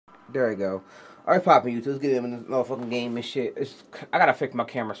There we go. Alright, popping YouTube. Let's get him in this motherfucking game and shit. I gotta fix my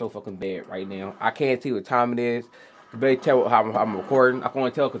camera so fucking bad right now. I can't see what time it is. I can barely tell how I'm recording. I can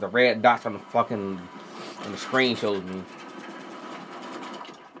only tell because the red dots on the fucking on the screen shows me.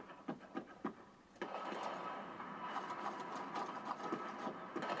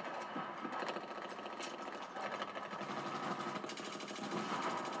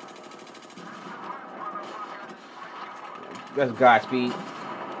 That's Godspeed.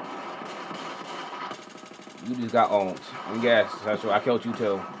 You just got owned. And yes, that's what I killed you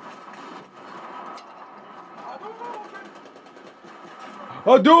too.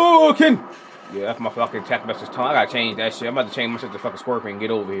 Hadouken! Yeah, that's my fucking text message tone. I gotta change that shit. I'm about to change my shit to fucking Scorpion and get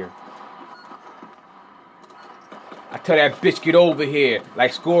over here. I tell that bitch get over here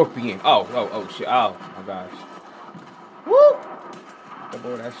like Scorpion. Oh shit. Oh my gosh. Woo!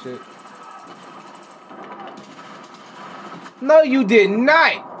 Double that shit. No, you did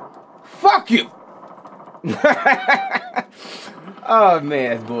not. Fuck you. Oh man,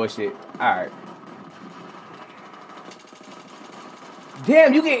 that's bullshit. Alright.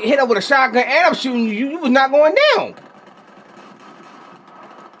 Damn, you get hit up with a shotgun and I'm shooting you. You was not going down.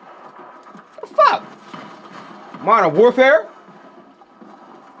 The fuck? Modern Warfare?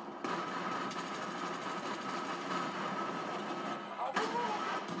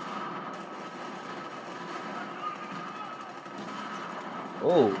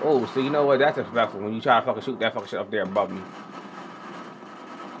 Oh, so you know what? That's disrespectful when you try to fucking shoot that fucking shit up there above me.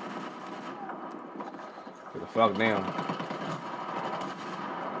 Get the fuck down.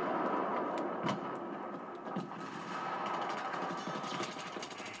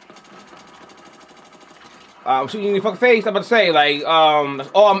 I'm shooting you in your fucking face. I'm about to say, like, that's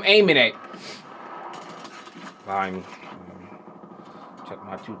all I'm aiming at. Fine. Check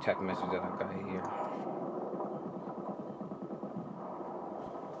my 2 text messages that I got here.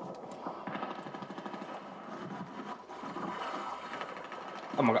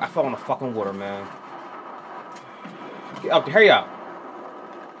 Oh my god, I fell in the fucking water, man. Get up there, hurry up.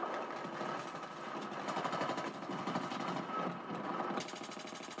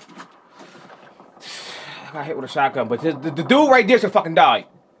 I got hit with a shotgun, but the dude right there should fucking die.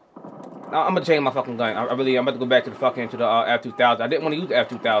 No, I'm gonna change my fucking gun. I'm about to go back to the fucking, to the F2000. I didn't want to use the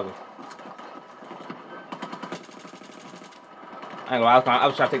F2000. I ain't gonna lie, I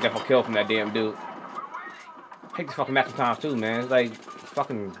was trying to take that fucking kill from that damn dude. Take this fucking match times too, man. It's like,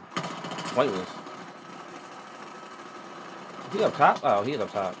 fucking pointless. Is he up top? Oh, he is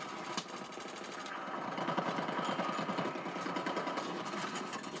up top.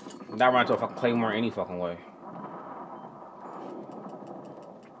 Not run into a fucking claymore any fucking way.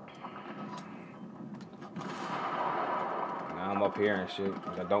 Now I'm up here and shit,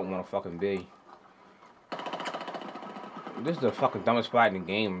 because I don't want to fucking be. This is the fucking dumbest spot in the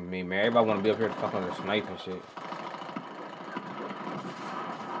game for me, man. Everybody want to be up here to fucking snipe and shit.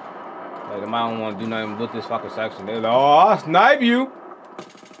 Like, the man don't want to do nothing with this fucking section. They're like, oh, I'll snipe you.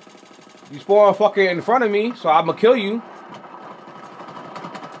 You spawn fucking in front of me, so I'm gonna kill you.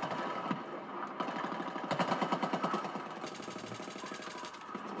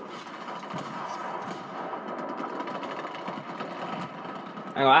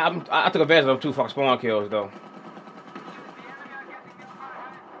 I took advantage of them 2 fucking spawn kills, though.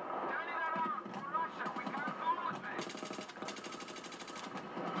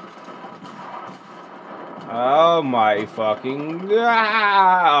 Oh my fucking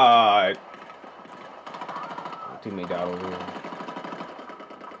god! Teammate died over here.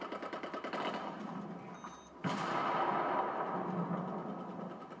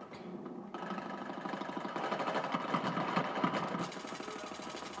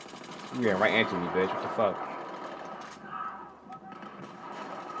 You getting right into me, bitch. What the fuck?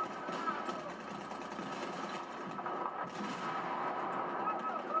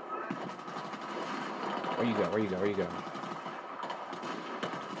 Where you go? Where you go? Where you go?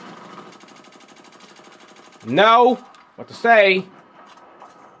 No! What to say?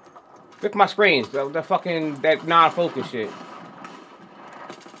 Fix my screens. That fucking, that non-focus shit.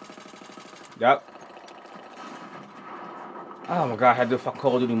 Yup. Oh my god, I had to do a fucking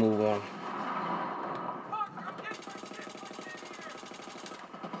Call of Duty move on.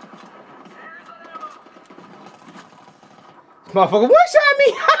 This motherfucker one-shot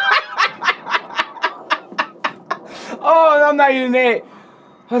me! Oh, I'm not even that.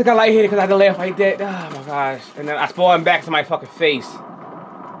 I just got lightheaded because I had to laugh like that. Oh my gosh. And then I spawned back to my fucking face.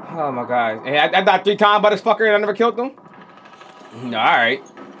 Oh my god. And I died 3 times by this fucker and I never killed him? No, alright.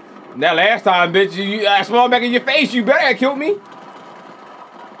 That last time, bitch, I spawned back in your face. You better have killed me.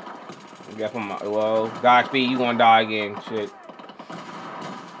 Well, Godspeed, you gonna die again. Shit.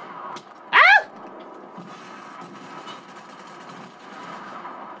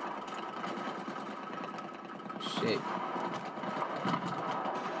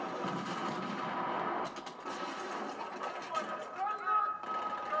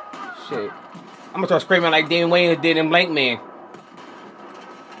 Shit. I'm gonna start screaming like Dan Wayne did in Blank Man.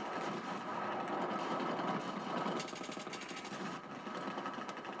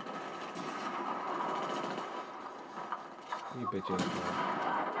 You bitches, bro.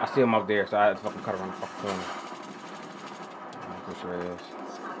 I see him up there, so I had to fucking cut around the fucking corner. Push your ass.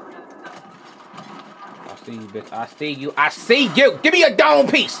 I see you, bitch. I see you. I see you. Give me a dome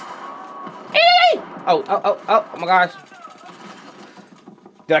piece. Oh my gosh.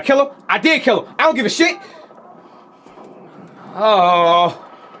 Did I kill him? I did kill him. I don't give a shit. Oh.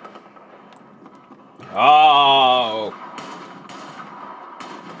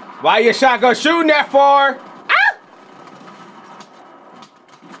 Why your shotgun shooting that far? Ah!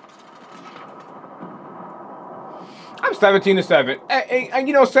 I'm 17-7. And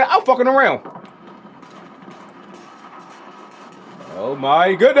you know what I'm saying? I'm fucking around. Oh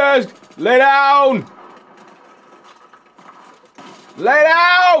my goodness. Lay down. Lay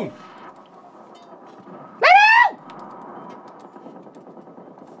down. Lay down.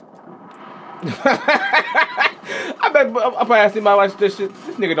 I bet I'm probably asking my wife this shit.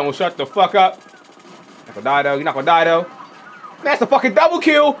 This nigga don't shut the fuck up. Not gonna die though. You're not gonna die though. That's a fucking double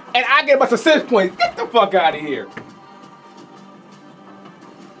kill, and I get a bunch of 6 points. Get the fuck out of here.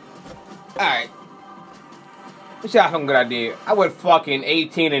 Alright. Let's see how fucking good I did. I went fucking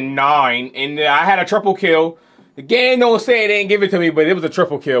 18-9, and I had a triple kill. The game don't say it didn't give it to me, but it was a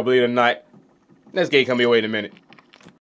triple kill, believe it or not. This game coming your way in a minute.